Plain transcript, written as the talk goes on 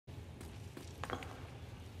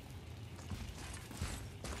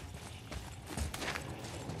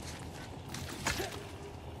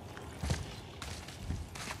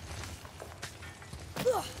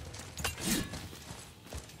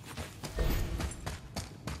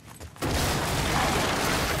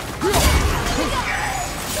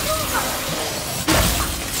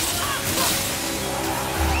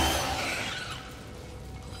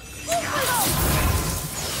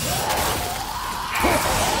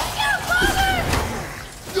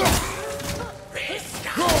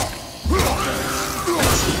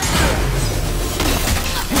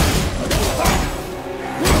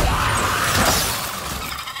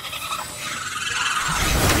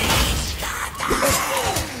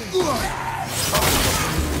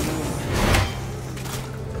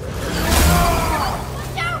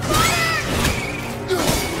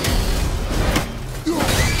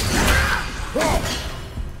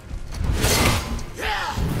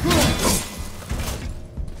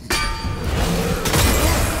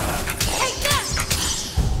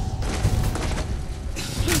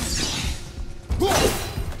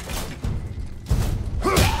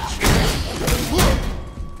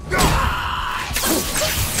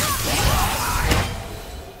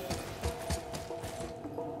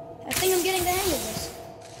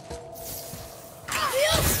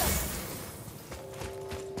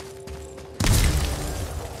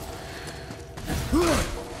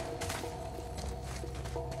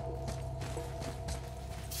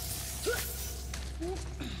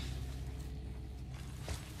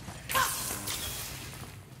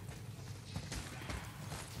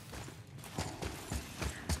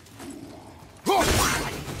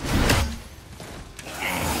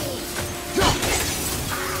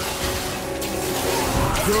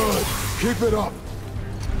Good. Keep it up.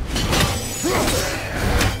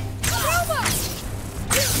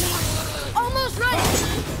 Almost ready!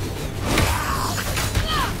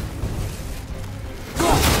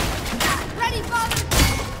 Ready, father!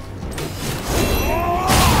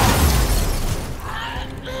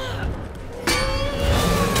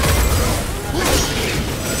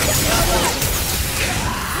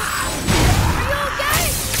 Are you okay?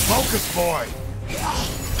 Focus, boy!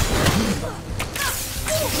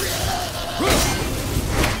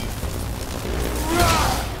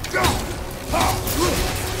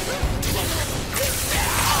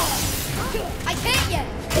 I can't yet!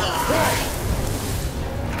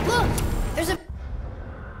 Look! There's a...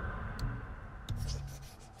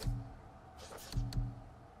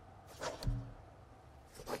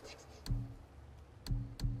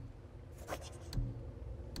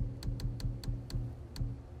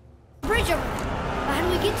 bridge over there. How do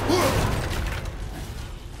we get to it?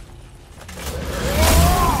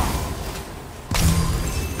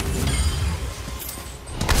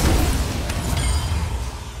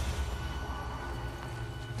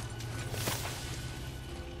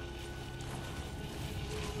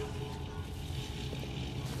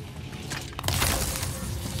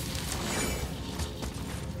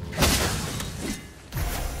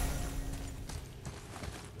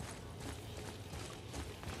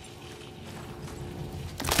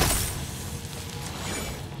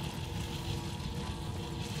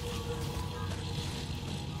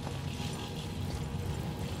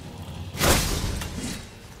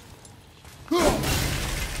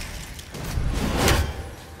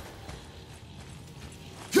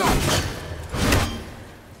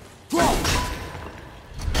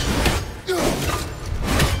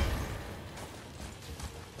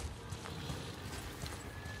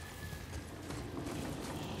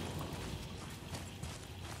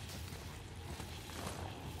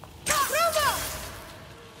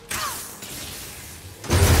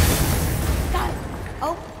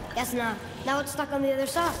 Guess not. Now it's stuck on the other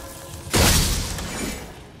side.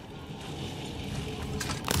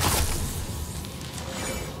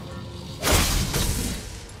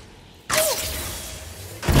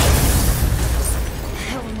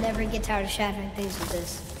 I will never get tired of shattering things with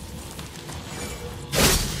this.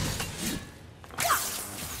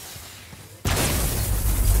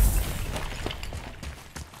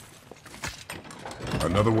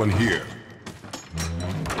 Another one here.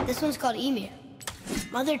 This one's called MIMIR.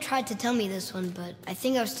 Mother tried to tell me this one, but I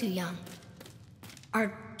think I was too young.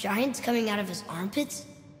 Are giants coming out of his armpits?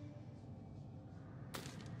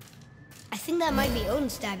 I think that might be Odin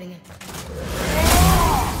stabbing him.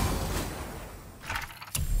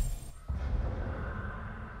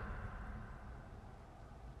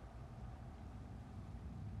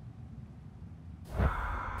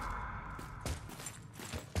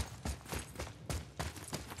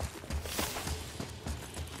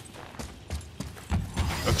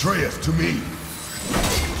 Atreus, to me!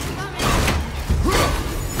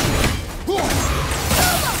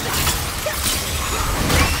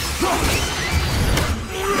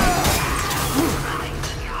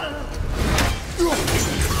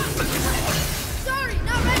 Sorry,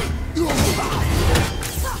 not ready!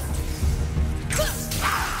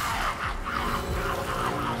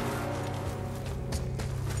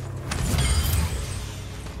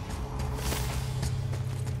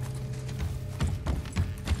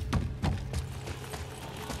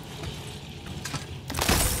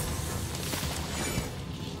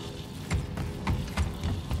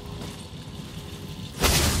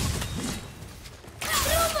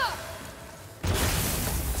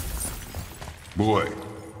 Boy.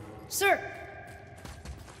 Sir!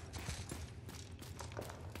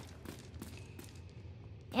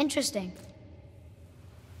 Interesting.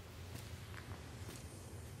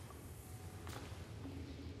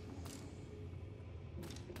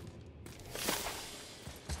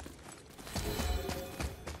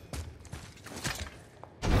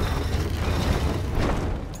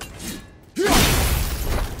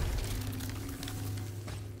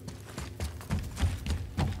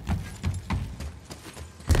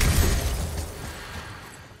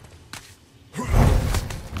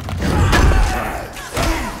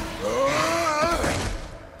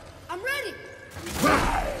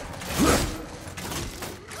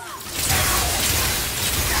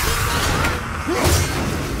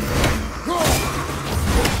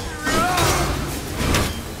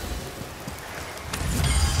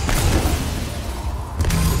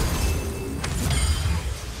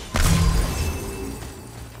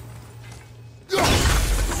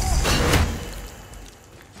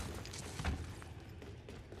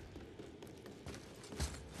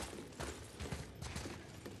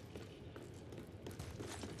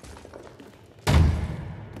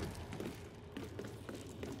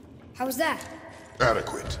 How was that?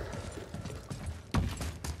 Adequate.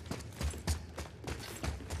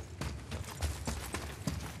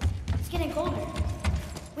 It's getting colder.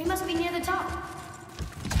 We must be near the top.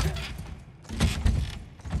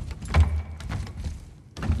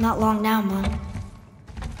 Not long now, Mom.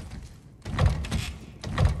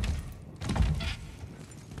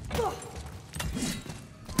 Look!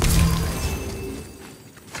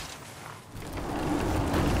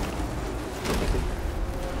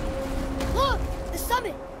 The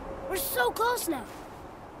summit! We're so close now.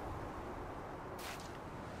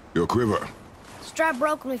 Your quiver. Strap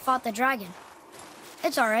broke when we fought the dragon.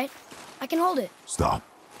 It's all right. I can hold it. Stop.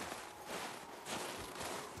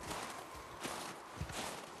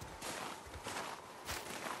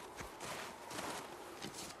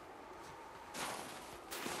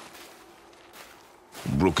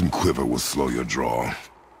 Broken quiver will slow your draw.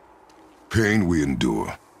 Pain we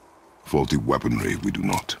endure. Faulty weaponry we do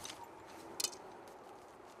not.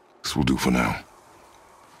 This will do for now.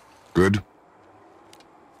 Good?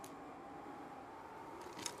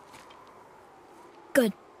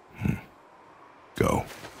 Good. Go.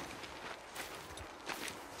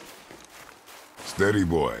 Steady,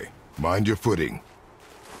 boy. Mind your footing.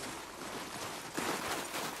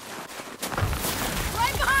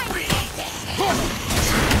 Right behind me!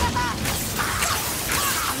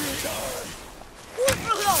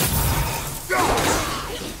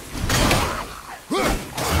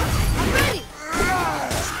 I'm ready!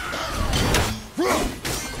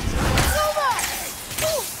 Silver!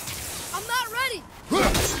 I'm not ready!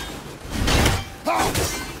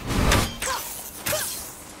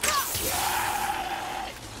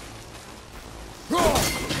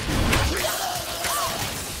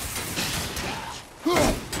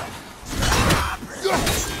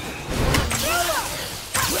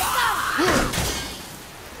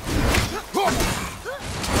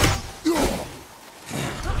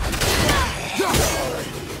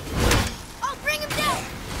 I'll bring him down!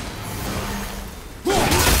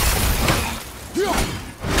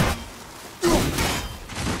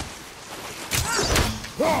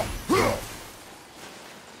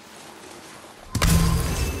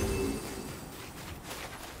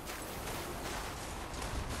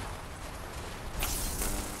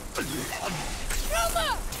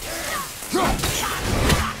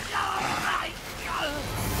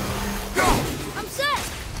 I'm set!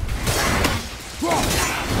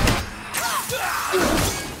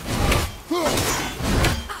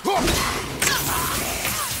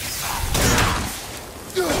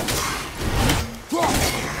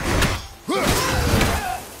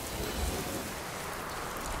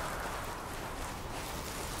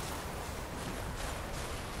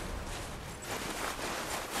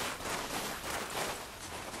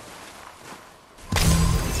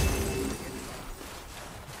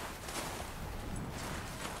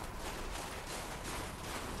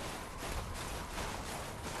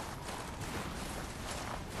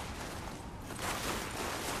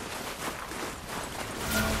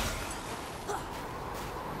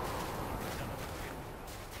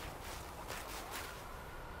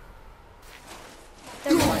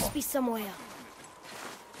 There must be some way up.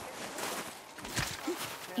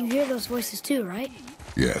 You hear those voices too, right?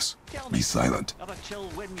 Yes. Be silent. Are the chill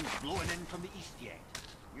winds blowing in from the east yet?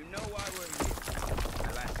 You know why we're here.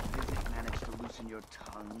 My last visit managed to loosen your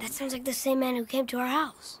tongue. That sounds like the same man who came to our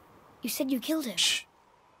house. You said you killed him. Shh.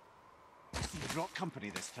 You brought company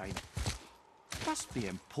this time. Must be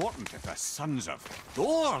important if the sons of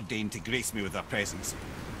Thor deign to grace me with their presence.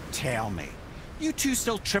 Tell me, you two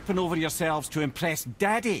still tripping over yourselves to impress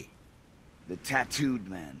Daddy? The tattooed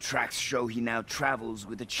man. Tracks show he now travels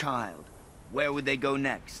with a child. Where would they go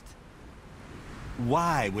next?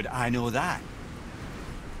 Why would I know that?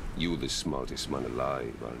 You're the smartest man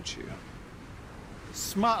alive, aren't you?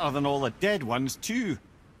 Smarter than all the dead ones, too.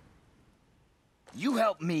 You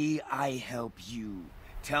help me, I help you.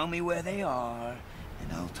 Tell me where they are,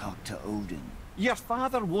 and I'll talk to Odin. Your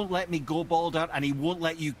father won't let me go, Balder, and he won't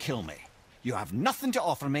let you kill me. You have nothing to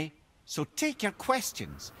offer me, so take your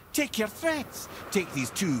questions, take your threats, take these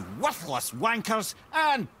two worthless wankers,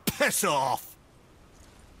 and piss off!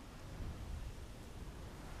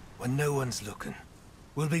 When no one's looking,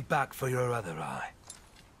 we'll be back for your other eye.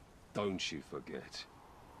 Don't you forget,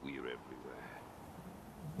 we're everywhere.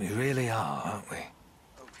 We really are, aren't we?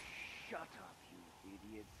 Oh, shut up, you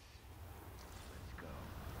idiots. Let's go.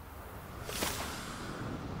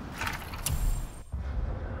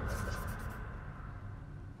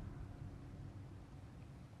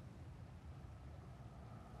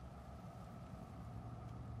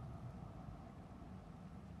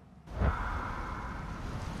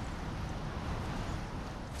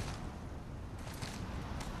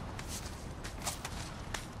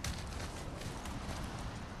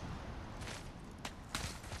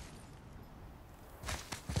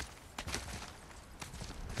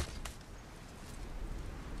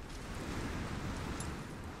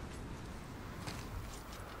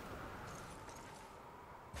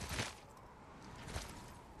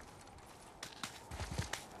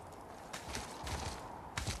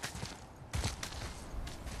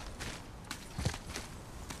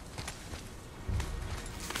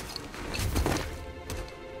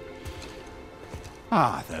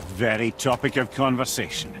 Ah, the very topic of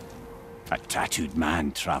conversation. A tattooed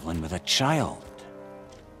man traveling with a child.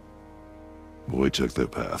 Boy, check their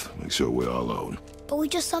path. Make sure we're all alone. But we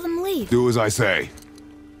just saw them leave. Do as I say.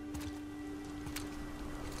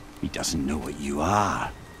 He doesn't know what you are.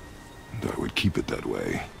 And I would keep it that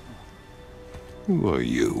way. Who are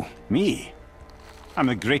you? Me? I'm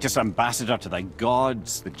the greatest ambassador to the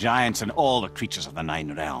gods, the giants, and all the creatures of the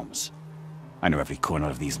Nine Realms. I know every corner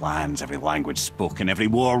of these lands, every language spoken, every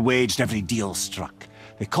war waged, every deal struck.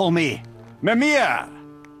 They call me MIMIR,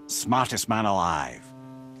 smartest man alive.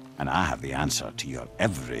 And I have the answer to your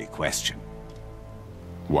every question.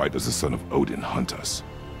 Why does the son of Odin hunt us?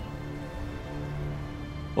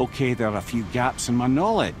 Okay, there are a few gaps in my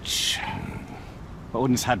knowledge. But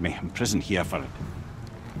Odin's had me imprisoned here for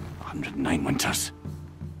 109 winters.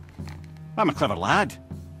 I'm a clever lad.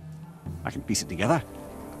 I can piece it together.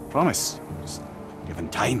 Promise. Just given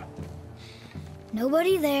time.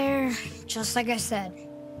 Nobody there, just like I said.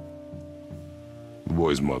 The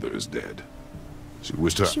boy's mother is dead. She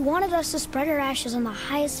wished her... She wanted us to spread her ashes on the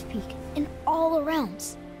highest peak in all the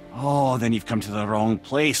realms. Oh, then you've come to the wrong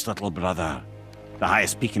place, little brother. The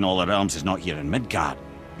highest peak in all the realms is not here in Midgard.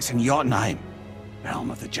 It's in Jotunheim, realm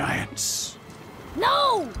of the giants.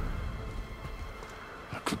 No!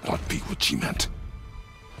 That could not be what she meant.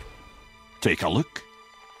 Take a look.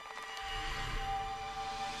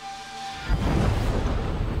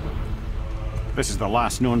 This is the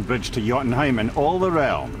last known bridge to Jotunheim in all the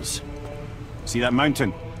realms. See that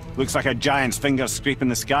mountain? Looks like a giant's finger scraping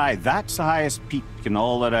the sky. That's the highest peak in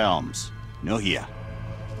all the realms. No here.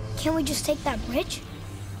 Can't we just take that bridge?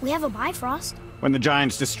 We have a Bifrost. When the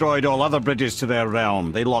giants destroyed all other bridges to their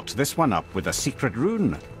realm, they locked this one up with a secret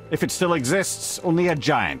rune. If it still exists, only a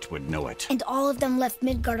giant would know it. And all of them left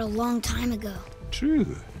Midgard a long time ago.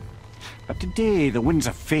 True. But today, the winds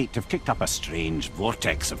of fate have kicked up a strange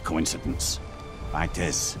vortex of coincidence. Fact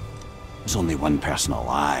is, there's only one person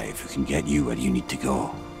alive who can get you where you need to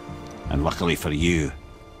go. And luckily for you,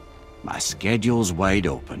 my schedule's wide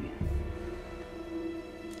open.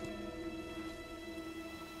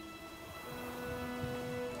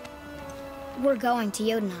 We're going to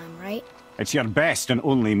Jotunheim, right? It's your best and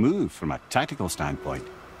only move from a tactical standpoint.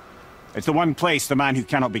 It's the one place the man who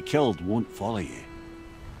cannot be killed won't follow you.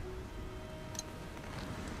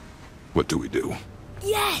 What do we do?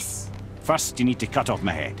 Yes! First, you need to cut off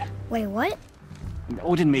my head. Wait, what?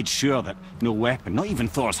 Odin made sure that no weapon, not even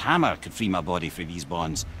Thor's hammer, could free my body from these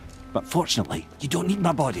bonds. But fortunately, you don't need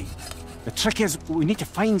my body. The trick is, we need to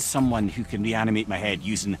find someone who can reanimate my head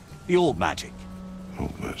using the old magic.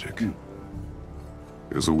 Old magic.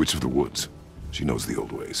 There's a witch of the woods. She knows the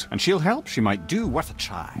old ways. And she'll help, she might do, worth a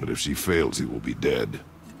try. But if she fails, he will be dead.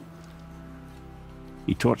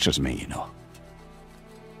 He tortures me, you know.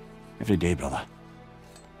 Every day, brother.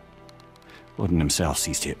 Odin himself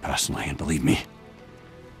sees to it personally, and believe me,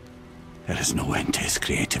 there is no end to his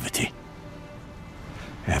creativity.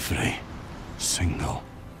 Every single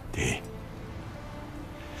day.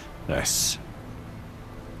 This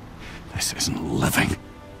isn't living.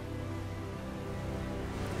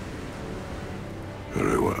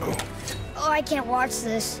 Very well. Oh, I can't watch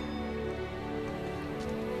this.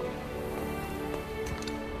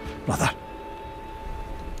 Brother,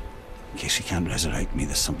 in case you can't resurrect me,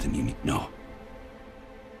 there's something you need to know.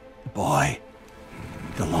 The boy,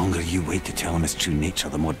 the longer you wait to tell him his true nature,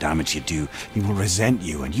 the more damage you do. He will resent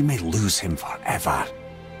you, and you may lose him forever.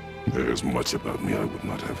 There's much about me I would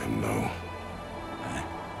not have him know.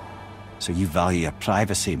 So you value your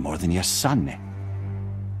privacy more than your son, eh?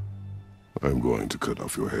 I'm going to cut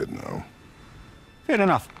off your head now. Fair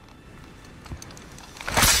enough.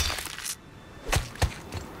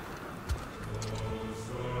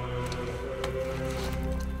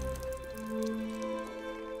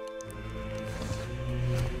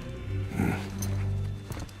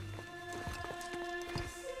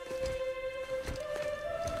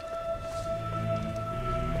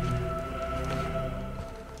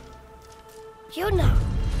 Jotunheim!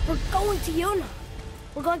 We're going to Jotunheim!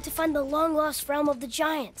 We're going to find the long-lost realm of the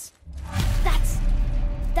giants.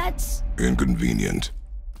 That's... Inconvenient.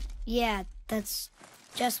 Yeah, that's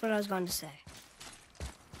just what I was going to say.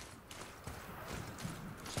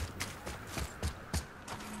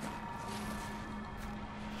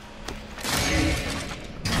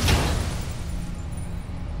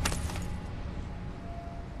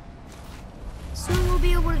 Soon we'll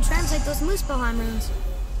be able to translate those Muspelheim runes.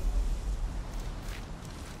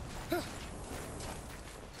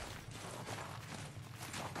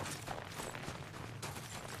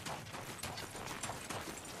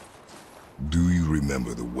 Do you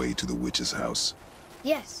remember the way to the witch's house?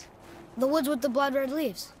 Yes. The woods with the blood-red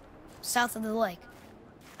leaves. South of the lake.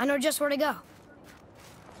 I know just where to go.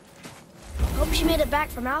 Hope she made it back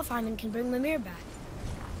from Alfheim and can bring Mimir back.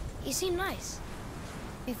 He seemed nice.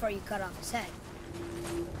 Before you cut off his head.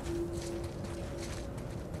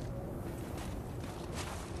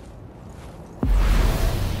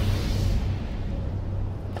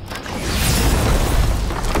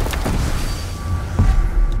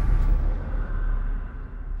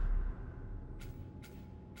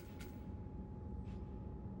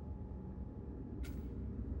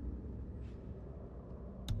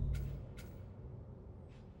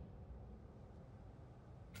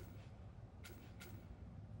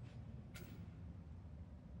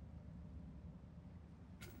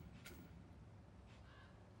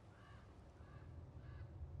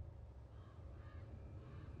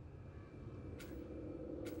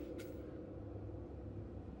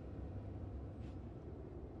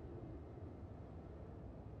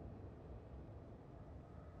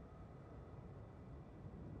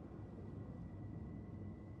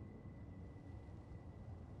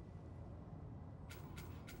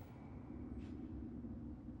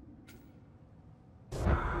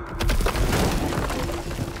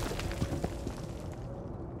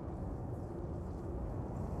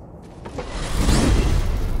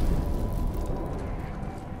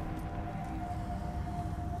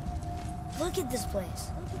 Look at this place.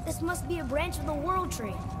 This must be a branch of the World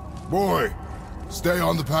Tree. Boy, stay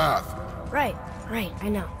on the path. Right, I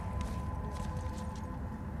know.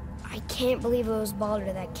 I can't believe it was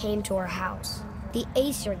Baldur that came to our house. The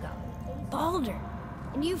Aesir god. Baldur.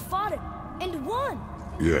 And you fought him, and won!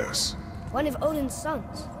 Yes. One of Odin's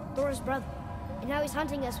sons, Thor's brother. And now he's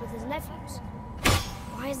hunting us with his nephews.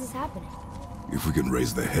 Why is this happening? If we can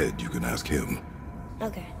raise the head, you can ask him.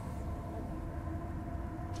 Okay.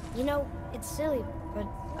 You know, it's silly, but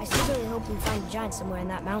I secretly hope we find a giant somewhere in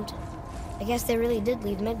that mountain. I guess they really did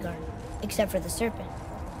leave Midgard, except for the serpent.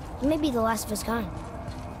 He may be the last of his kind.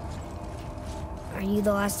 Are you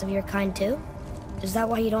the last of your kind too? Is that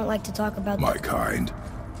why you don't like to talk about My kind?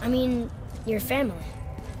 I mean, your family.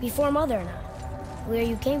 Before Mother and I. Where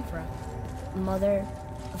you came from. A mother,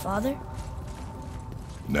 a father?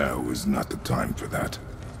 Now is not the time for that.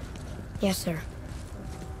 Yes, sir.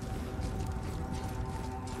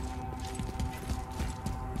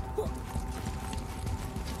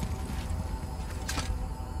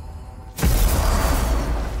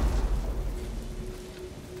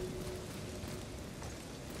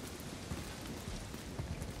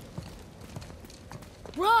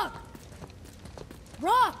 Rock!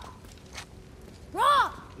 Rock!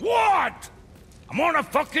 Rock! What? I'm on a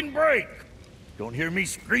fucking break. Don't hear me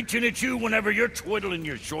screeching at you whenever you're twiddling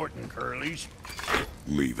your short and curlies.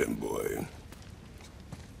 Leave him, boy.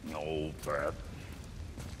 No, Pep.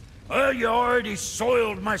 Well, you already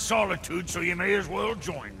soiled my solitude, so you may as well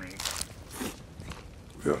join me.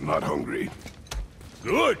 You're not hungry.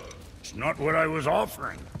 Good. It's not what I was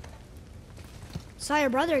offering. Saw your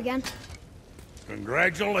brother again.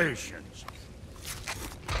 Congratulations.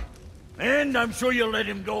 And I'm sure you'll let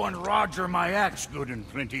him go and Roger my axe good and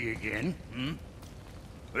plenty again, hmm?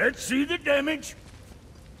 Let's see the damage.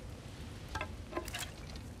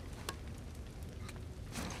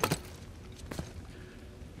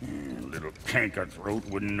 Little canker throat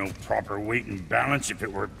wouldn't know proper weight and balance if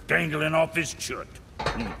it were dangling off his chut.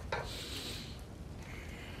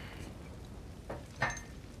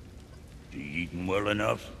 You eating well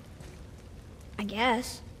enough? I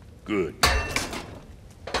guess. Good.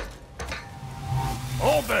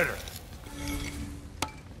 All better.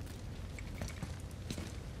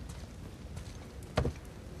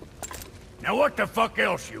 Now what the fuck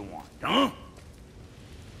else you want, huh?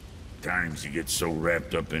 Times he gets so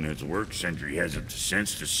wrapped up in his work, Sentry hasn't the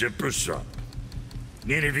sense to sip or sup.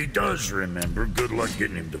 And if he does remember, good luck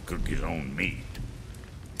getting him to cook his own meat.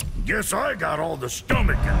 Guess I got all the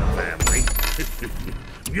stomach in the family.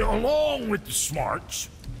 Along with the smarts.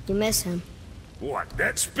 You miss him. What,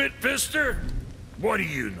 that spit-fister? What do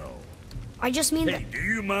you know? I just mean Hey, do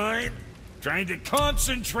you mind? Trying to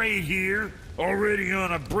concentrate here, already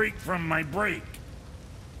on a break from my break.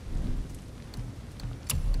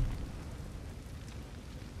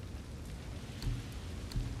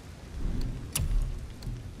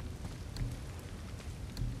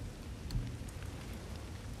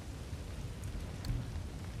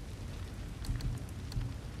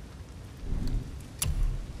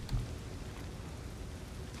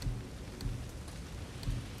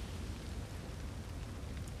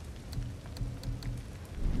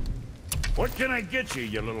 What can I get you,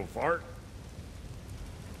 you little fart?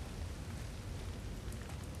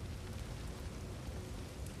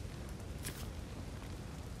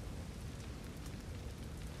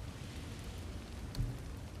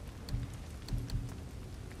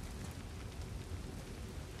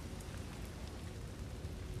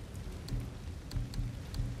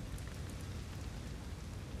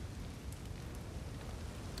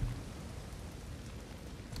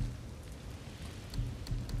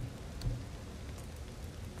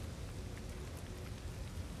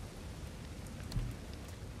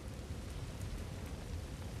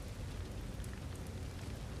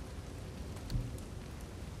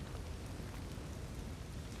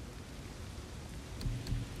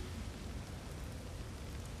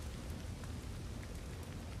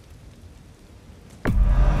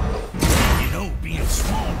 know, being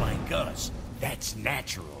small like us, that's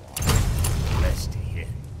natural. Blessed to hit.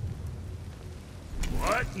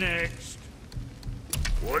 What next?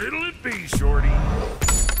 What'll it be, Shorty?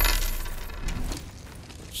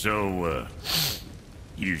 So,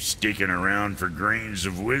 you sticking around for grains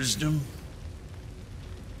of wisdom?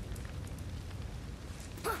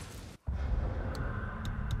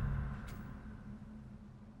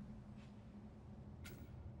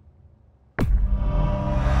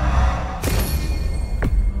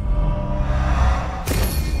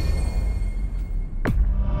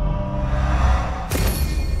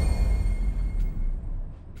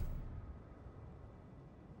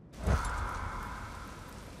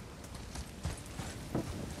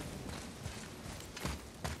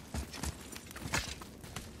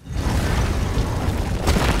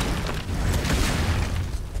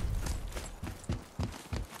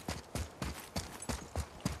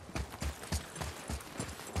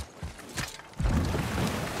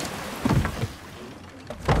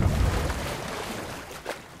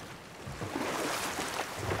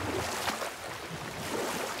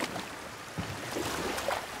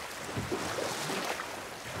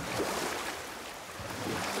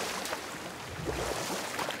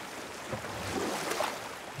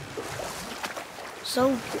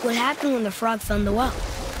 So, what happened when the frog found the well?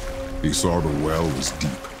 He saw the well was deep,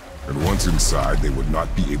 and once inside, they would not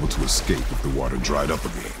be able to escape if the water dried up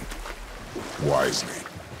again. Wisely,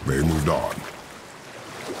 they moved on.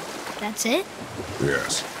 That's it?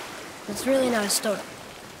 Yes. That's really not a story.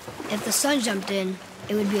 If the sun jumped in,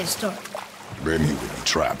 it would be a story. Then he would be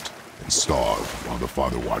trapped and starve while the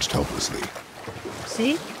father watched helplessly.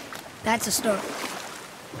 See? That's a story.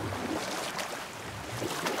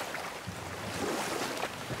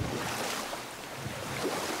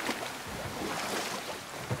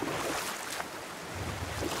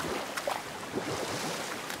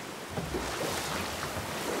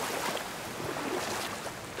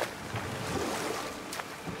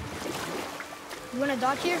 You want a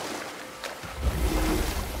dock here?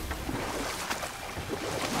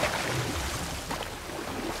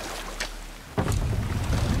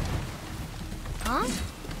 Huh?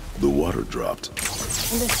 The water dropped.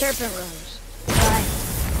 And the serpent rose. Right.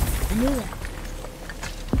 I knew that.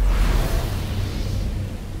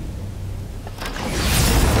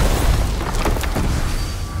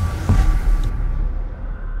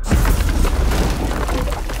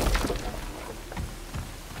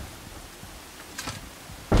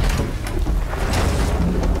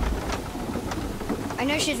 I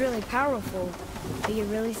know she's really powerful, but you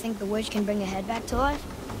really think the witch can bring a head back to life?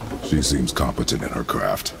 She seems competent in her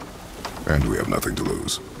craft, and we have nothing to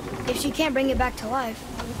lose. If she can't bring it back to life,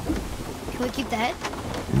 can we keep the head?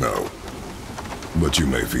 No. But you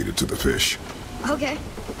may feed it to the fish. Okay.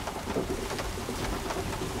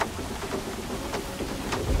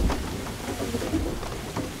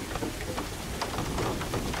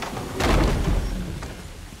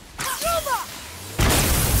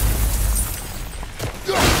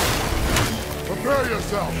 Prepare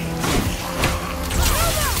yourself!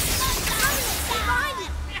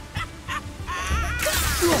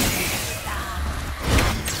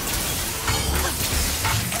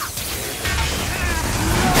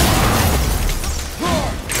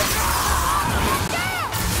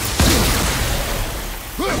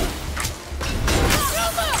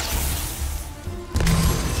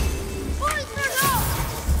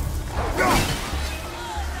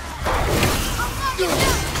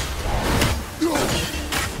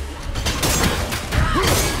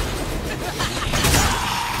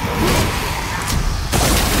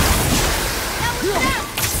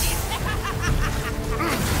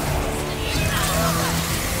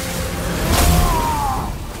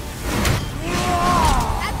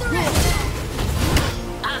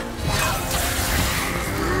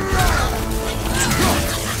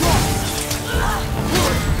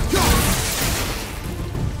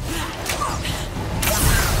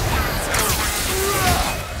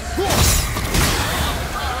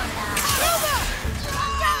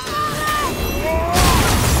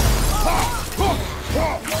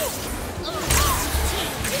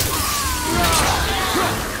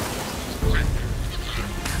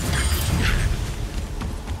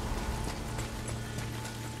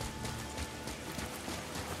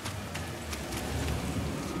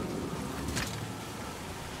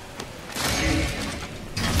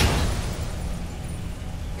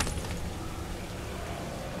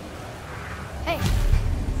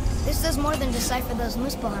 This does more than decipher those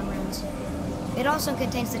Muspelheim runes. It also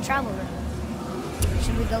contains the travel rune.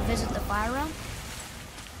 Should we go visit the fire realm?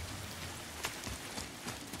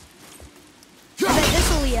 I bet this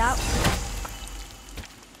will lead out.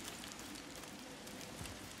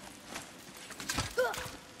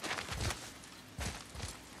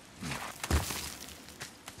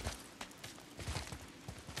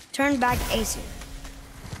 returned back to Aesir.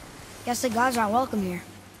 Guess the gods aren't welcome here.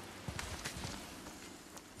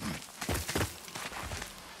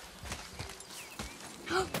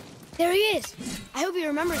 There he is! I hope he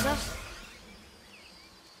remembers us.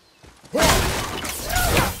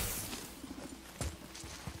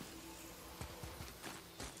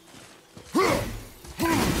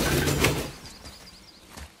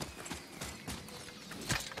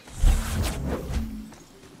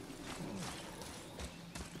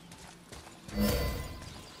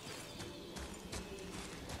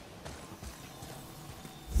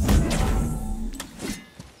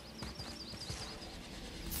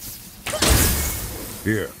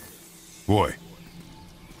 Here. Boy.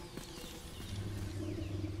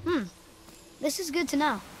 This is good to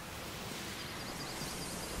know.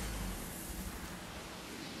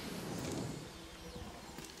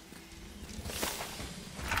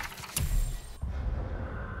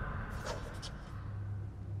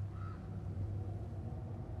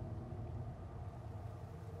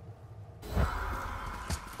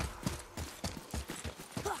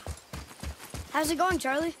 How's it going,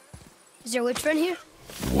 Charlie? Is your witch friend here?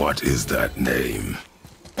 What is that name?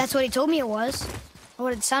 That's what he told me it was. Or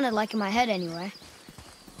what it sounded like in my head, anyway.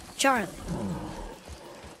 Charlie.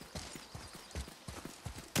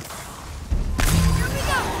 Here we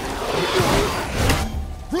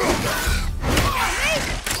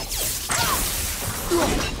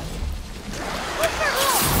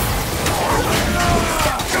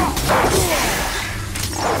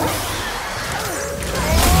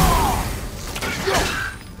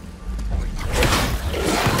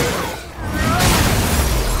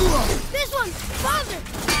This one! Father!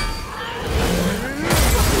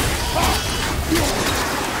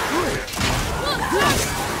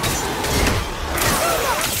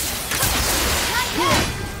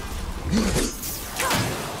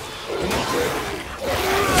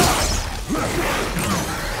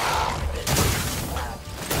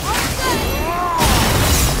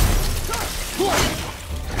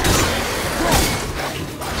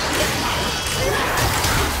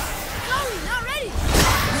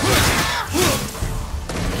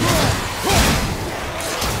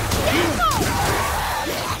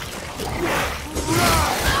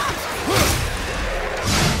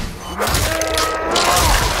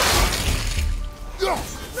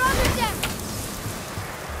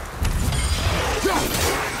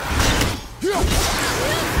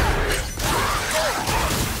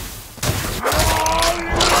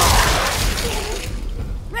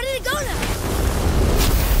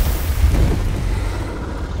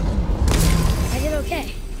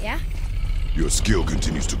 Your skill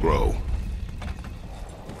continues to grow.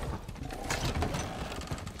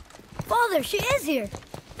 Father, she is here!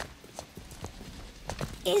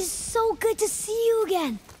 It is so good to see you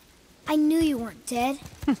again. I knew you weren't dead.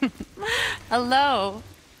 Hello.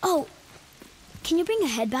 Oh, can you bring a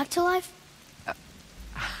head back to life?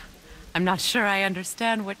 I'm not sure I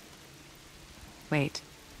understand what... Wait.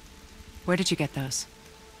 Where did you get those?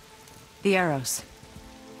 The arrows.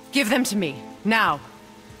 Give them to me, now.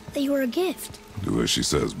 They were a gift. Do as she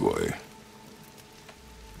says, boy.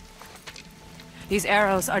 These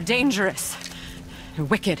arrows are dangerous. They're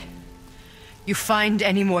wicked. You find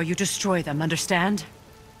any more, you destroy them, understand?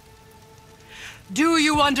 Do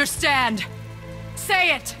you understand?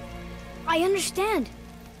 Say it! I understand.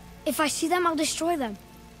 If I see them, I'll destroy them.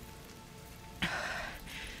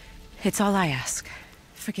 It's all I ask.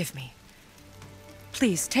 Forgive me.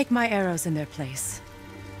 Please, take my arrows in their place.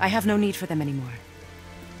 I have no need for them anymore.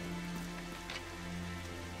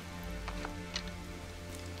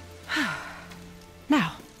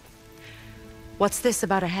 Now, what's this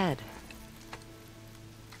about a head?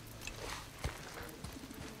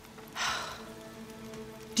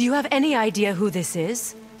 Do you have any idea who this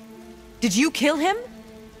is? Did you kill him?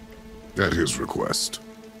 At his request.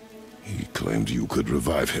 He claimed you could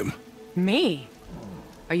revive him. Me?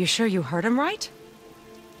 Are you sure you heard him right?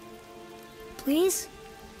 Please?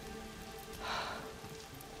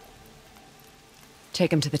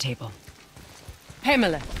 Take him to the table.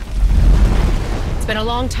 Pamela. It's been a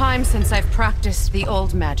long time since I've practiced the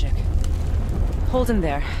old magic. Hold him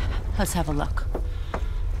there. Let's have a look.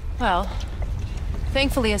 Well,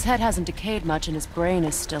 thankfully his head hasn't decayed much and his brain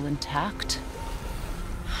is still intact.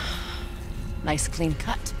 Nice clean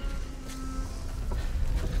cut.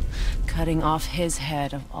 Cutting off his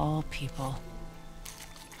head of all people.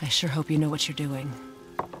 I sure hope you know what you're doing.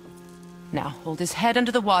 Now, hold his head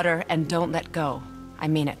under the water and don't let go. I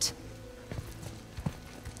mean it.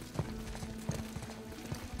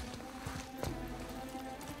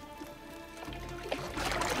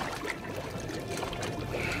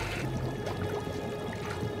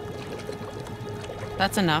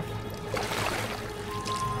 That's enough.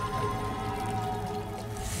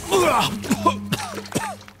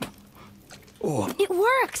 It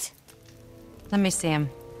worked! Let me see him.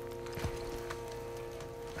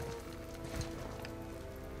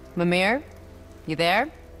 MIMIR? You there?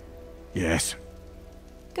 Yes.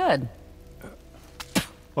 Good.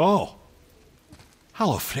 Oh.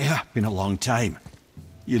 Hello, Freya. Been a long time.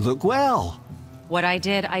 You look well. What I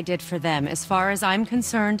did for them. As far as I'm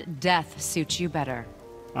concerned, death suits you better.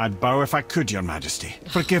 I'd bow if I could, Your Majesty.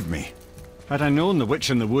 Forgive me. Had I known the witch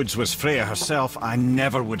in the woods was Freya herself, I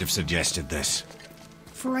never would have suggested this.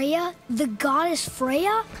 Freya? The goddess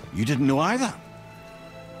Freya? You didn't know either?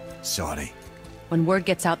 Sorry. When word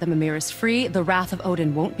gets out that MIMIR is free, the wrath of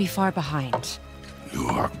Odin won't be far behind. You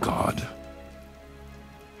are God.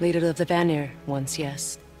 Leader of the Vanir, once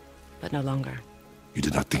yes, but no longer. You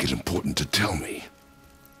did not think it important to tell me.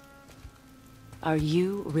 Are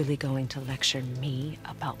you really going to lecture me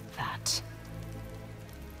about that?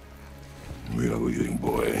 We are leaving,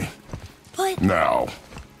 boy. But... Now.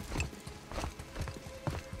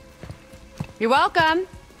 You're welcome.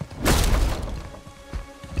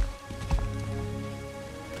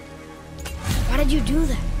 Why did you do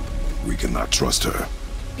that? We cannot trust her.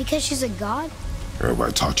 Because she's a god? Have I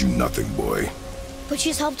taught you nothing, boy? But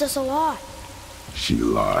she's helped us a lot. She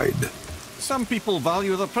lied. Some people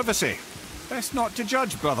value their privacy. Best not to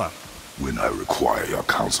judge, brother. When I require your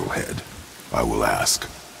council head, I will ask.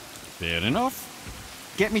 Fair enough.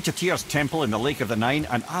 Get me to Tyr's temple in the Lake of the Nine,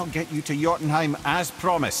 and I'll get you to Jotunheim as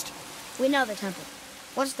promised. We know the temple.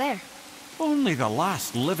 What's there? Only the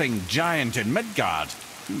last living giant in Midgard.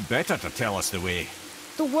 Who better to tell us the way?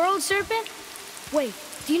 The world serpent? Wait,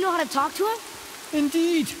 do you know how to talk to him?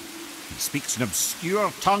 Indeed. He speaks an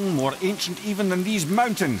obscure tongue more ancient even than these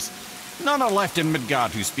mountains. None are left in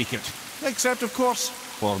Midgard who speak it. Except, of course,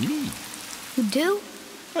 for me. You do?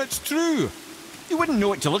 It's true. You wouldn't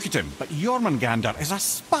know it to look at him, but Jormungandr is a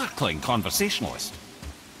sparkling conversationalist.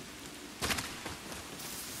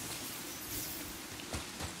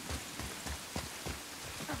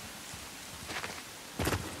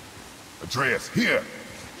 Atreus, here!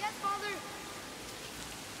 Yes, Father.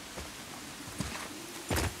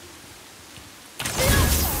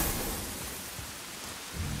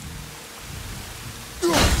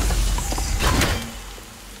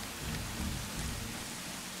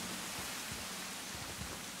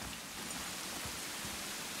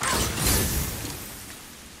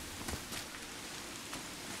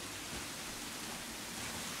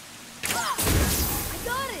 I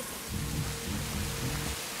got it!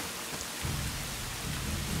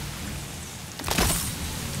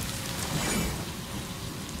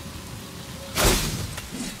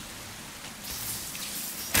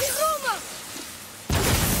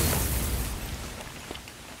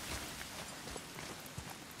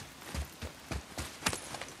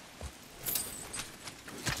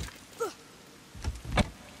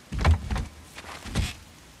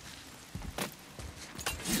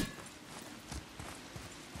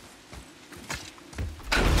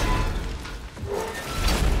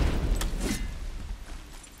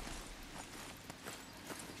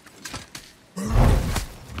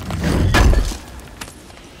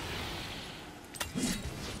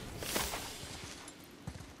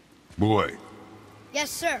 Boy, Yes,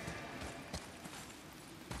 sir.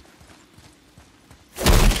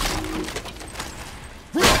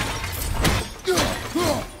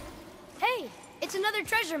 Hey, it's another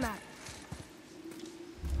treasure map.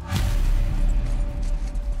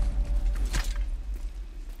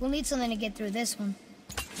 We'll need something to get through this one.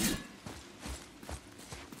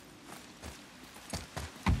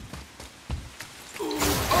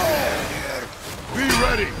 be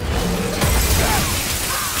ready!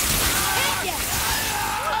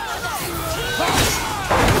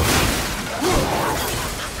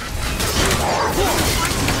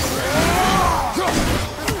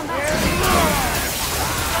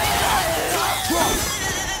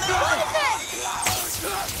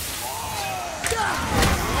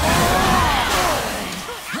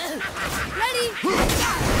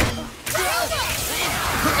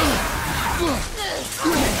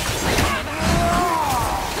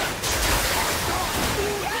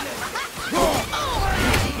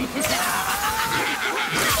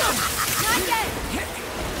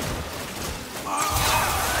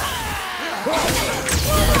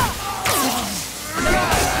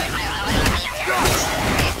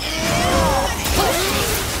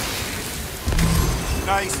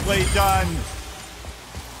 Nicely done.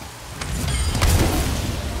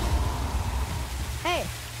 Hey,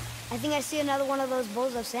 I think I see another one of those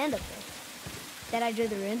bowls of sand up there. That I drew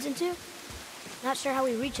the runes into? Not sure how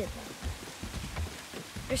we reach it, though.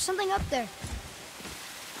 There's something up there.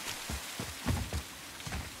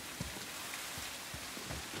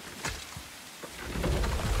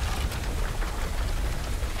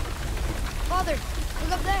 Father,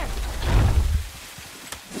 look up there.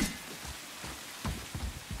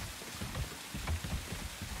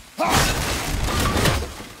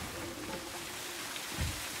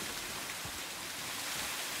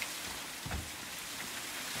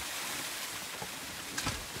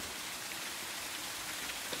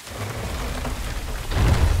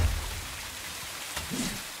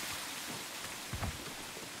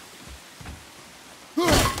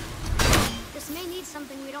 This may need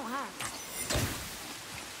something we don't have.